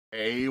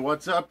Hey,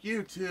 what's up,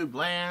 YouTube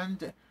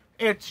land?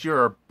 It's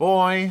your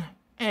boy,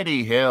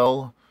 Eddie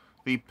Hill,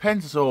 the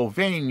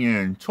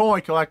Pennsylvanian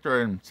toy collector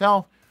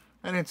himself,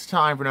 and it's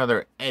time for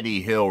another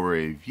Eddie Hill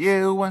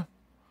review.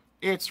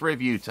 It's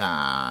review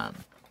time.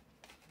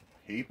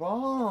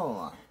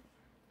 People,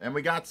 and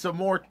we got some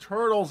more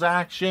Turtles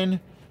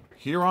action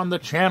here on the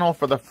channel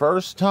for the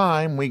first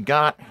time. We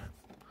got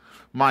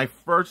my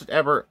first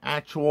ever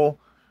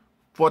actual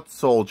foot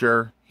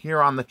soldier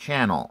here on the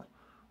channel.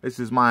 This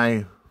is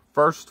my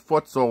first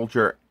foot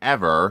soldier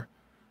ever.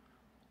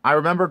 I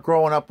remember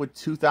growing up with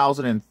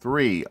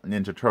 2003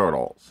 Ninja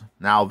Turtles.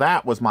 Now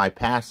that was my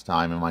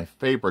pastime and my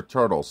favorite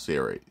Turtles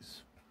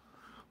series.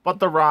 But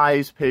the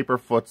Rise paper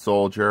foot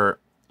soldier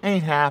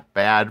ain't half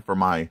bad for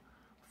my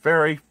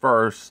very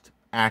first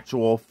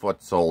actual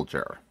foot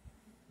soldier.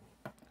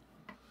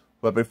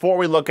 But before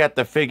we look at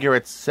the figure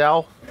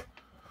itself,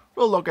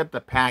 we'll look at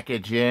the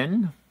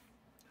packaging.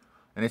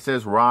 And it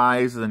says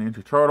Rise of the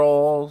Ninja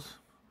Turtles,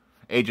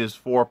 ages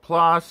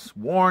 4+,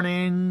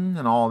 warning,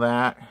 and all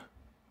that.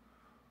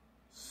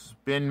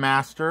 Spin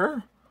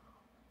Master,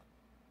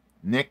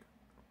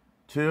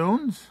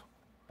 Nicktoons,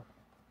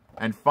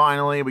 and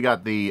finally we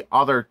got the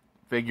other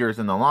figures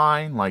in the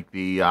line, like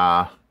the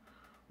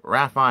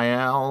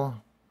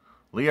Raphael,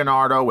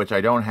 Leonardo, which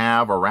I don't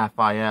have, or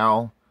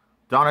Raphael,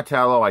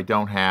 Donatello I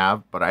don't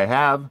have, but I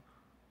have,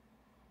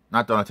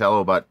 not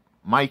Donatello, but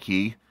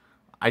Mikey.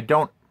 I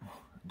don't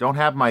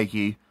have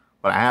Mikey,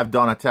 but I have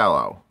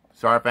Donatello.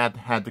 Sorry if I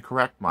had to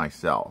correct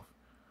myself.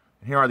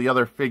 Here are the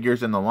other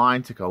figures in the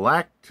line to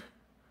collect.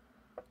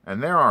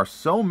 And there are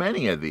so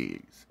many of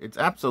these. It's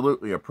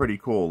absolutely a pretty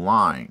cool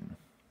line.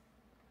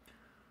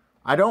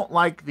 I don't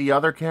like the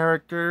other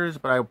characters,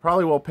 but I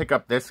probably will pick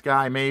up this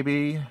guy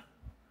maybe.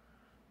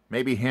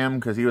 Maybe him,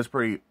 because he was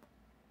pretty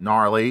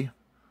gnarly.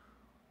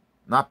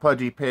 Not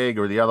Pudgy Pig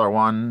or the other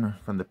one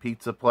from the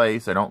pizza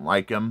place. I don't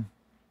like him.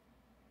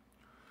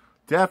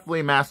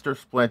 Definitely Master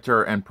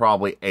Splinter and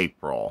probably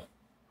April.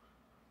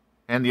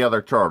 And the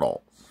other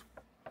Turtles.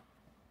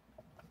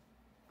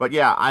 But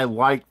yeah, I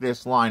like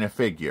this line of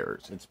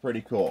figures. It's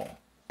pretty cool.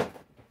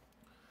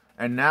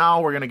 And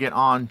now we're going to get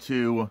on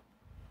to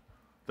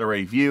the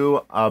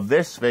review of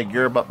this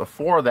figure. But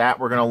before that,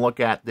 we're going to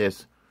look at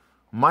this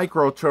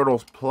Micro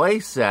Turtles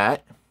playset.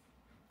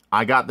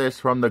 I got this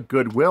from the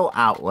Goodwill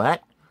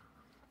outlet.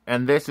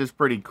 And this is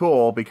pretty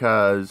cool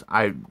because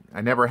I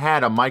never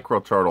had a Micro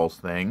Turtles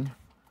thing.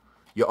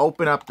 You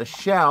open up the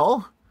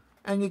shell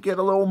and you get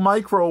a little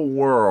micro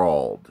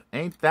world.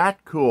 Ain't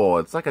that cool?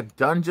 It's like a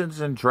Dungeons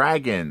and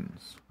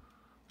Dragons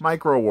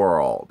micro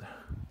world.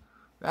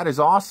 That is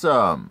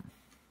awesome.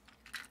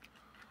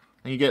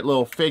 And you get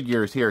little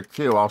figures here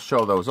too. I'll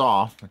show those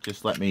off.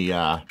 Just let me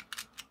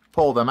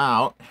pull them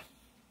out.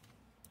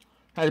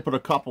 Had to put a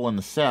couple in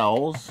the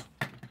cells.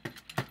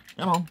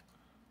 Come on.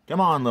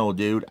 Come on, little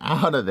dude.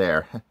 Out of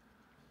there.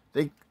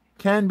 They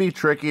can be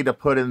tricky to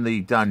put in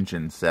the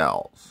dungeon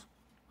cells.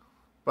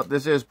 But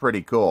this is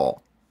pretty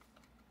cool.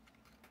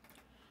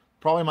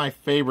 Probably my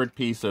favorite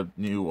piece of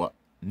new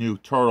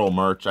Turtle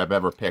merch I've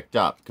ever picked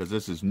up, because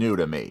this is new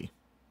to me.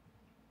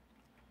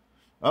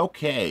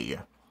 Okay,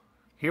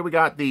 here we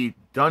got the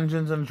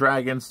Dungeons and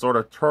Dragons sort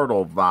of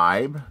turtle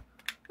vibe.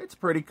 It's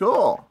pretty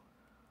cool.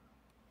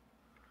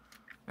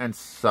 And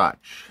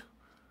such.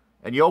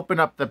 And you open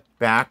up the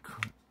back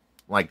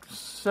like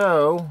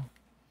so.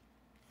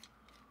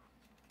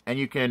 And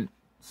you can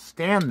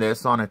stand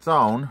this on its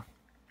own.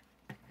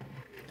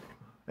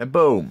 And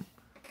boom.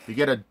 You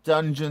get a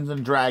Dungeons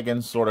and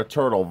Dragons sort of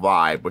turtle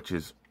vibe, which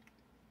is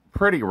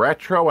pretty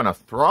retro, and a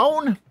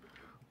throne?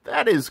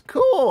 That is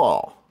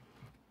cool.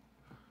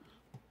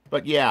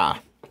 But yeah,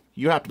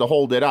 you have to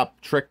hold it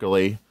up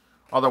trickily,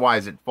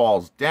 otherwise it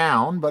falls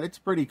down, but it's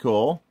pretty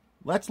cool.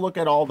 Let's look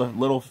at all the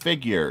little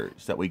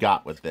figures that we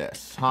got with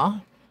this, huh?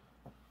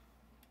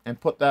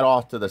 And put that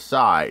off to the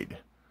side.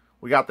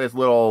 We got this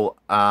little,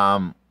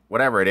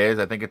 whatever it is,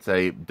 I think it's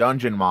a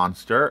dungeon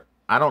monster.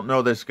 I don't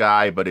know this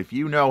guy, but if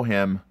you know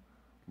him,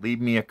 leave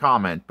me a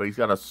comment. But he's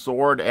got a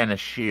sword and a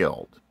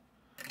shield.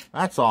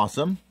 That's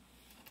awesome.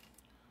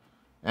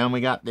 And we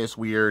got this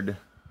weird,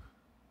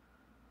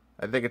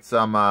 I think it's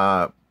some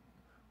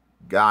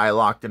guy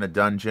locked in a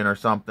dungeon or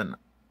something.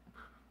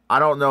 I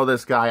don't know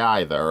this guy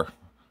either.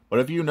 But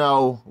if you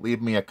know,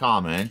 leave me a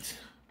comment.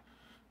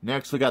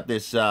 Next we got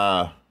this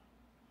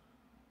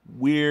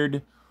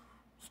weird,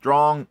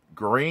 strong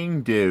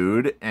green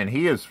dude. And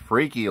he is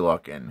freaky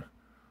looking.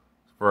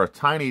 For a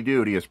tiny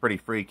dude, he is pretty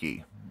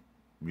freaky.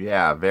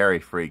 Yeah, very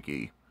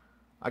freaky.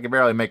 I can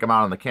barely make him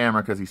out on the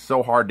camera because he's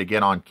so hard to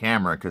get on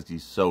camera because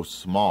he's so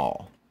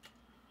small.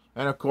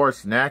 And of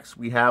course, next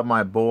we have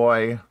my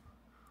boy.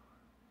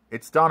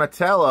 It's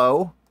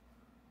Donatello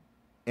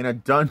in a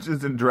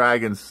Dungeons and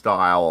Dragons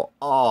style.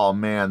 Oh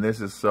man,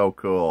 this is so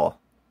cool.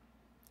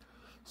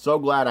 So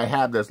glad I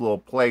have this little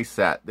play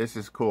set. This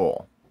is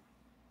cool.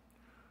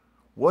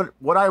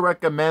 Would I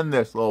recommend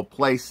this little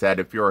play set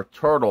if you're a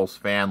Turtles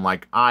fan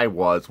like I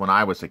was when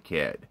I was a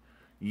kid?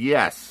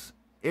 Yes,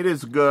 it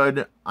is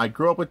good. I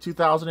grew up with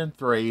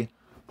 2003.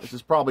 This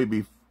is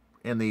probably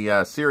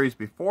series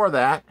before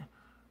that,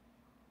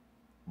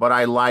 but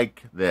I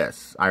like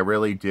this. I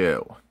really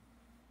do.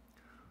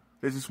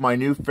 This is my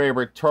new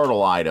favorite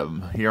turtle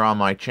item here on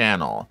my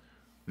channel,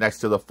 next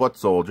to the foot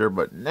soldier.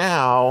 But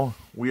now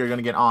we are going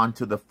to get on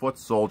to the foot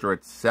soldier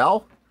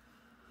itself.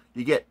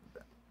 You get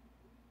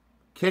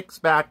kicks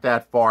back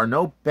that far,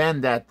 no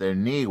bend at the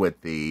knee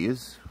with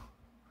these.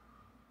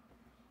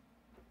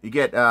 You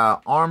get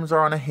arms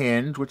are on a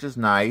hinge, which is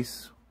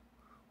nice.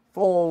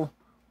 Full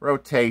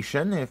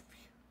rotation,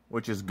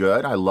 which is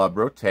good. I love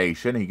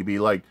rotation. He could be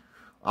like,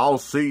 "I'll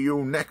see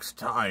you next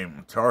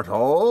time,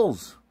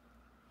 turtles."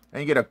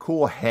 And you get a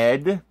cool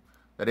head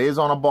that is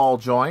on a ball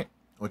joint,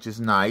 which is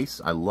nice.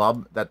 I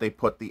love that they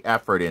put the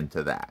effort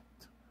into that.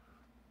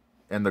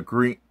 And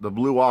the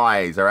blue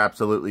eyes are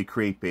absolutely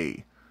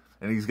creepy.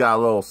 And he's got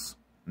a little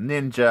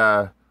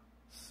ninja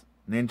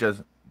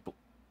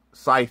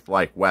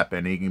scythe-like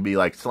weapon. He can be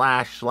like,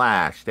 slash,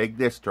 slash. Take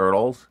this,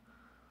 turtles.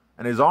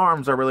 And his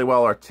arms are really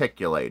well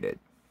articulated.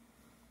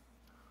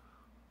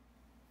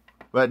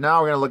 But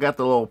now we're going to look at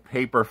the little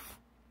paper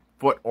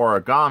foot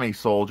origami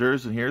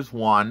soldiers. And here's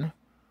one.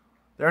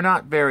 They're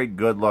not very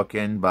good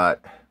looking,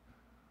 but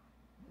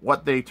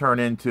what they turn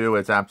into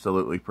is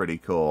absolutely pretty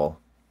cool.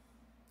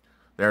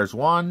 There's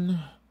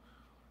one.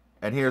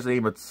 And here's an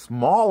even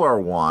smaller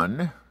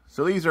one.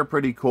 So these are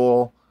pretty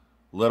cool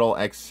little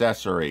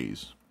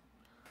accessories.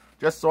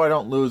 Just so I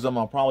don't lose them,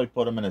 I'll probably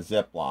put them in a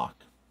Ziploc.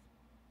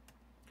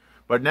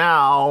 But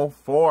now,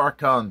 for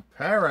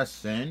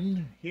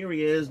comparison, here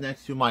he is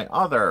next to my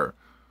other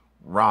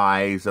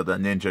Rise of the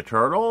Ninja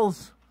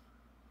Turtles.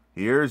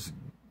 Here's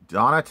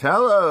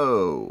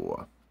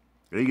Donatello.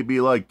 He could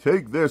be like,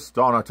 "Take this,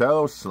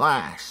 Donatello,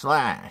 slash,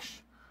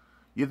 slash.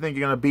 You think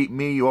you're going to beat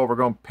me, you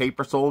overgrown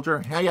paper soldier?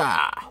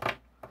 Hey-ya!"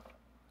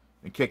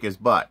 And kick his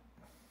butt.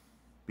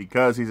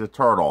 Because he's a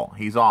turtle.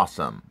 He's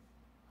awesome.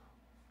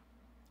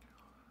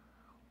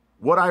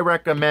 Would I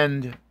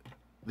recommend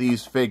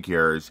these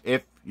figures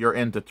if you're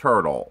into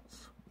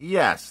turtles?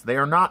 Yes, they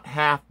are not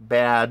half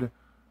bad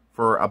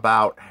for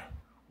about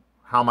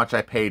how much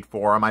I paid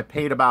for them. I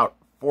paid about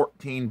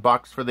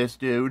 $14 for this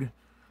dude,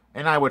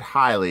 and I would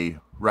highly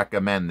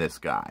recommend this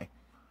guy.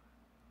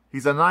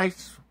 He's a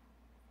nice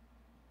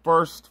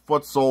first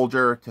foot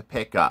soldier to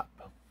pick up.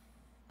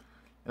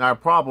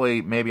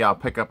 And maybe I'll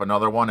pick up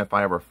another one if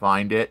I ever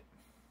find it.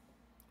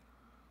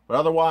 But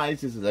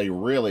otherwise, this is a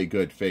really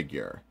good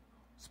figure.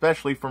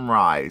 Especially from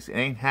Rise. It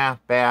ain't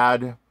half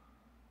bad.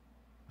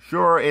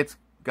 Sure, it's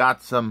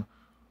got some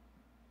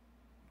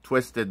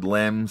twisted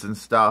limbs and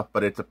stuff,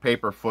 but it's a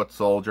paper foot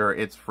soldier.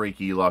 It's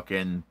freaky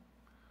looking.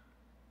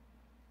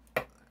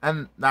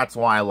 And that's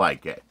why I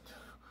like it.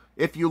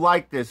 If you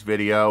like this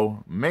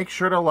video, make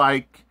sure to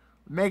like,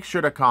 make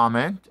sure to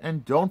comment,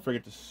 and don't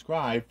forget to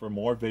subscribe for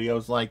more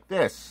videos like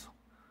this.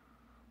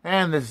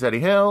 And this is Eddie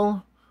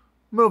Hill,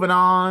 moving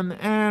on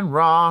and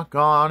rock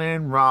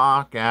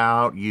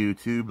out,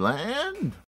 YouTube land.